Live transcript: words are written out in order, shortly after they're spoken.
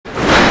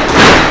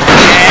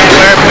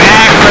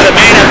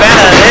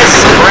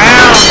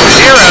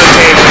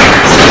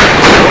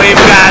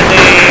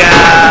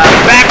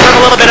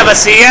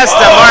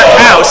siesta Marc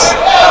Hauss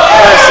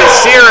versus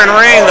Cerin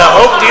the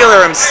hope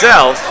dealer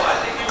himself.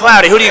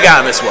 Cloudy, who do you got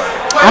in this one?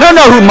 I don't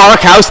know who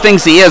Marc Hauss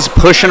thinks he is,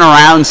 pushing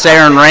around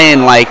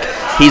Cerin like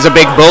he's a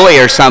big bully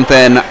or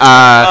something.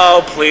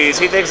 Oh, please.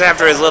 He thinks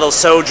after his little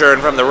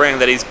sojourn from the ring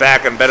that he's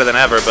back and better than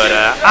ever, but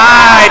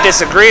I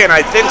disagree, and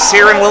I think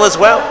Cerin will as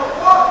well.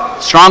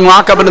 Strong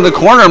lock up into the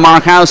corner.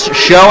 Marc Hauss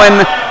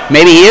showing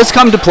maybe he has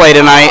come to play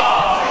tonight.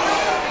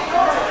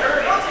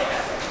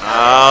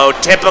 Oh,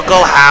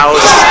 typical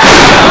Hauss.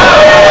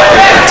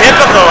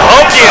 Typical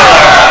hope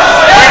dealer.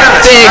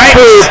 Big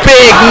boot,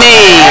 big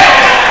knee.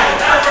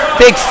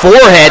 Big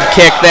forehead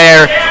kick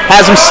there.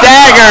 Has him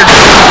staggered.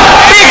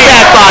 Big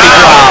back body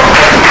drop.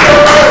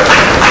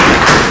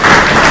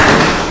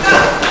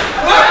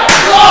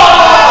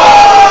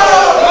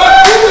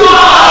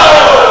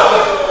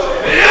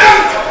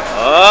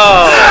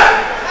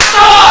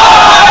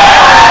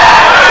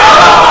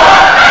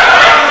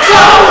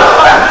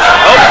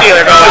 Hope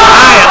dealer going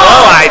high and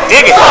low. I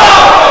dig it.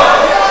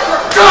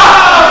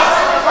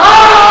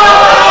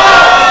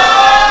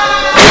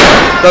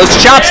 Those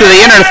chops to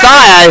the inner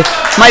thigh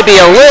might be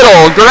a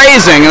little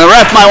grazing, and the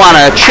ref might want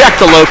to check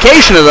the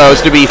location of those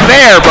to be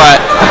fair,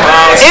 but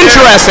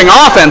interesting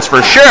offense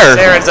for sure.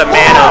 Cerin's a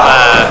man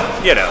of,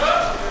 you know,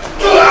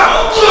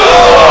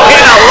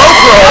 hitting a low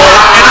roll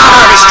in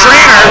honor of his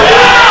trainer.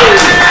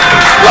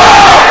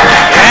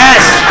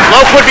 Yes,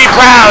 Loke would be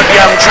proud,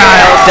 young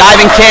child.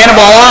 Diving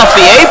cannonball off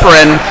the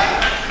apron.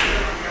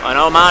 An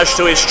homage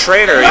to his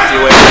trainer, if you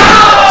will.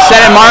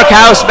 Sending Marc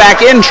Hauss back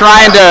in,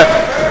 trying to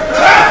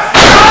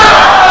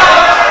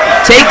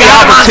take the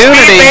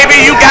opportunity. Speed,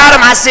 baby, you got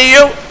him. I see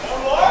you.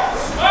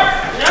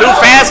 Too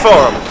fast for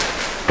him.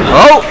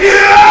 Oh.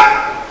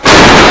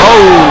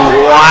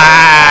 Oh,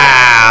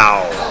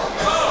 wow.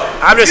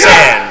 I'm just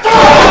saying,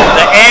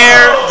 the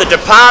air, the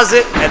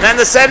deposit, and then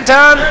the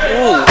senton.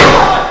 Ooh.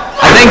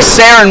 I think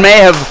Cerin may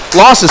have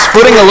lost his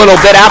footing a little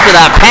bit after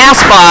that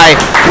pass by,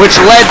 which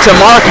led to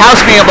Marc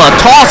Hauss being able to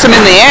toss him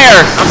in the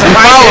air. I'm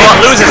surprised he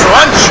didn't lose his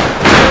lunch.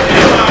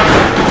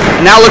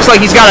 Now looks like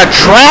he's got a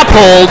trap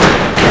hold.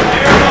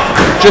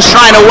 Just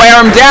trying to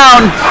wear him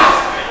down.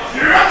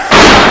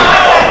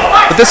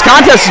 But this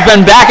contest has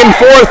been back and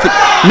forth.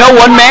 No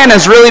one man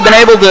has really been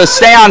able to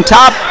stay on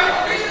top.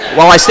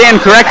 While I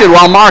stand corrected,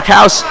 while Marc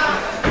Hauss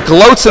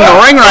gloats in the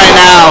ring right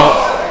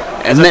now.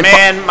 As a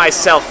man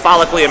myself,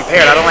 follically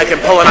impaired, I don't like him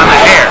pulling on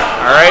the hair,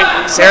 all right?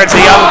 Cerin's a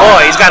young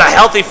boy. He's got a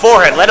healthy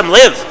forehead. Let him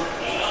live.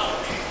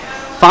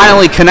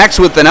 Finally connects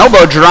with an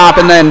elbow drop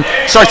and then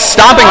starts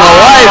stomping the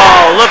leg.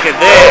 Oh, look at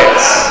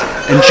this.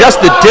 And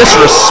just the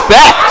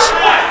disrespect.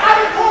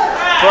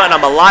 Putting a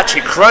Malachi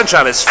crunch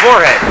on his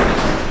forehead.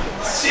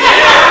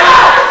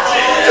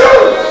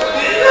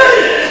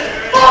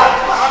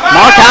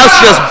 Marc Hauss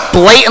just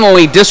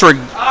blatantly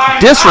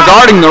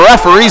disregarding the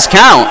referee's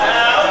count.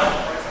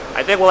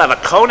 I think we'll have a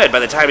conehead by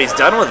the time he's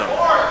done with him.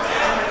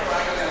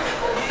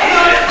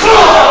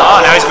 Oh,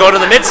 now he's going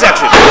to the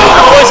midsection.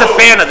 I'm always a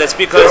fan of this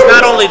because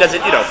not only does it,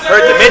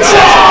 hurt the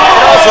midsection,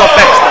 it also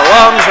affects the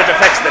lungs, which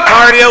affects the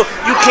cardio.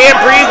 You can't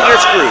breathe,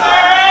 you're screwed.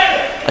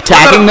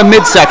 Attacking the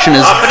midsection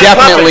is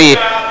definitely...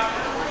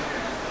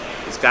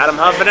 He's got him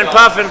huffing and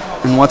puffing.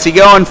 And what's he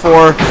going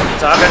for?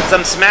 Talking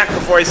some smack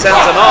before he sends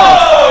him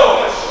off.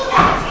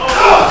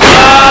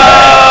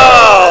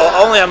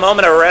 Only a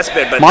moment of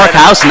respite, but Marc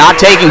Hauss not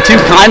taking too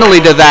kindly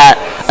to that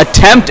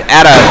attempt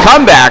at a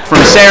comeback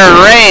from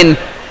Cerin.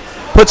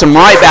 Puts him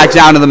right back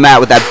down to the mat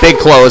with that big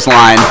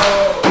clothesline.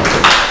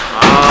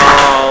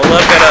 Oh,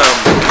 look at him.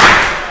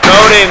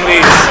 Goading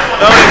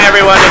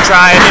everyone to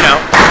try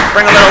and,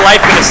 bring a little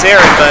life into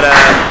Cerin, but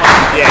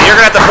yeah, you're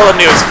gonna have to pull him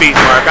to his feet,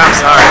 Marc. I'm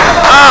sorry.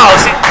 Oh,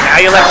 see,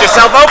 now you left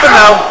yourself open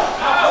though.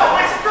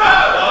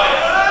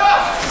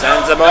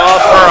 Sends him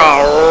off for a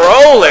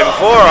rolling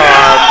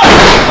forearm.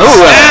 Ooh,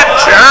 Snap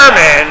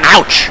German.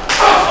 Ouch.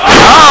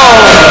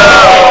 Oh.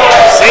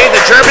 See,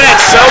 the German had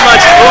so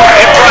much oomph,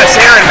 it brought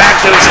Cerin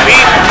back to his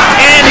feet,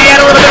 and he had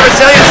a little bit of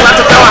resilience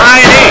left to throw a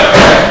high knee.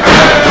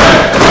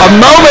 A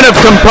moment of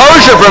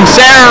composure from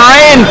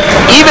Cerin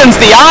evens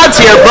the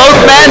odds here. Both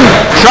men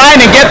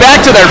trying to get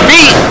back to their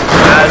feet.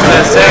 I was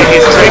going to say,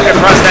 he's draped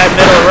across that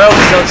middle rope,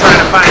 still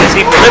trying to find his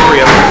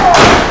equilibrium.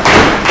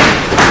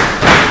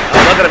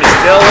 Look at him, he's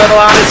still a little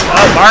on his feet.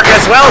 Oh, Marc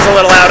as well is a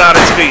little out on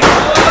his feet.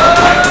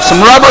 Some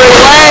rubbery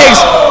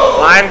legs.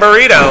 Flying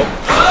burrito.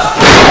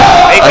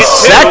 Make a it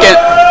second.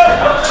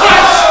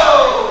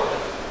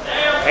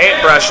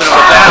 Paintbrushing him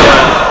with that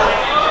one.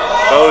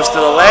 Goes to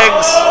the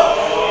legs.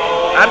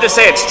 I'm just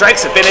saying,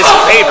 strikes have been his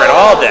favorite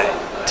all day.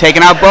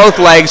 Taking out both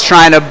legs,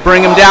 trying to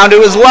bring him down to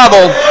his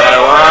level.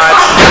 Better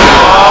watch.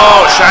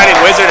 Oh, Shining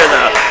Wizard in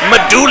the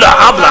medulla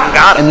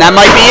oblongata. And that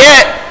might be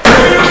it.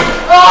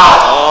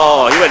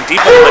 Oh, he went deep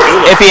in the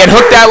medulla. If he had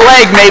hooked that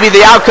leg, maybe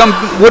the outcome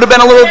would have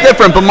been a little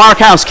different, but Marc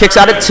Hauss kicks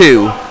out at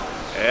 2.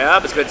 Yeah,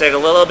 it's going to take a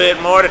little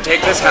bit more to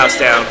take this house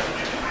down.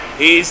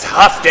 He's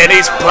huffed and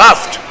he's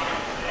puffed.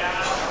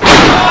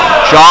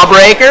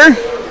 Jawbreaker.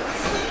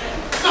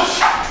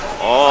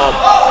 Oh,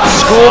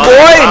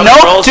 Schoolboy.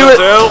 Nope. To it.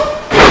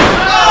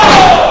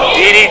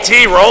 DDT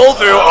DDT, roll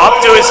through,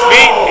 up to his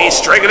feet. He's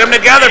stringing them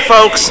together,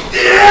 folks.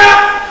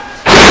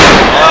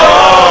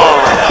 Oh.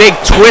 Big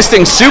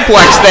twisting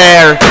suplex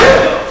there.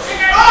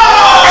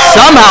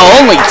 Somehow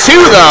only 2,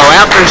 though,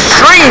 after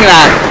stringing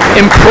that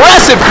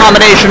impressive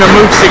combination of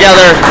moves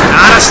together.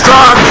 Not a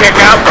strong kick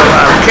out, but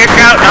a kick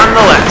out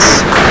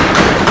nonetheless.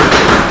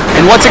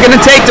 And what's it going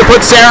to take to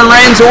put Cerin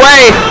Reigns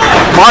away?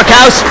 Marc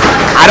Hauss,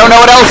 I don't know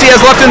what else he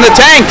has left in the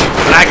tank.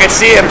 But I can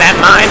see him. That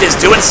mind is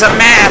doing some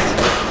math.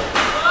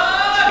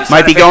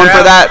 Might be going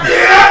for that.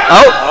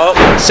 Oh,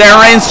 Cerin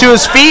Reigns to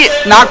his feet.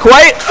 Not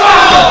quite.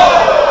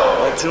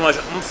 A little too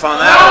much oomph on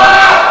that one.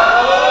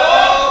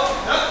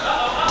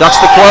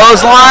 Ducks the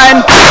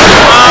clothesline.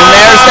 And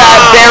there's that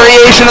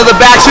variation of the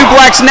back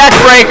suplex neck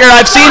breaker.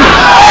 I've seen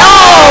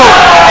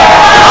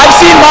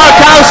Marc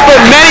Hauss put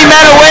many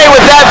men away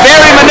with that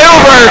very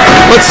maneuver,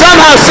 but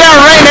somehow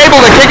Cerin Reigns able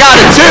to kick out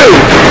at 2.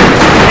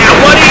 Now,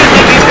 what do you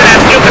think he's going to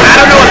have to do? Because I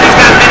don't know if he's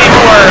got many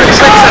more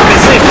tricks up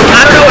his sleeve.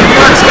 I don't know if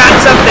Marc's got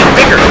something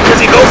bigger. Does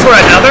he go for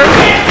another?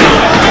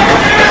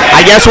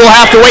 I guess we'll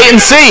have to wait and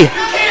see.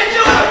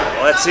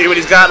 Well, let's see what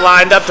he's got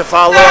lined up to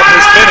follow up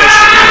his finish.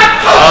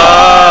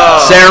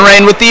 Oh. Cerin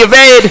Reigns with the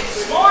evade.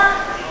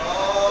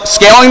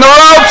 Scaling the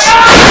ropes.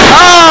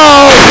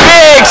 Oh,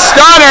 big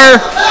stunner.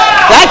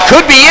 That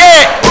could be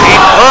it.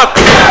 Deep hook.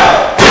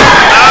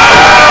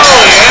 Oh,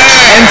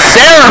 yeah. And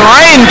Cerin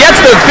Reigns gets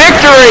the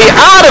victory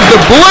out of the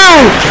blue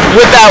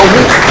with that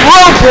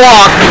rope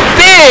walk.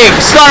 Big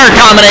stunner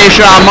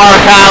combination on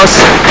Marc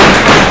Hauss.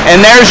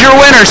 And there's your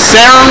winner,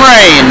 Cerin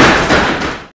Reigns.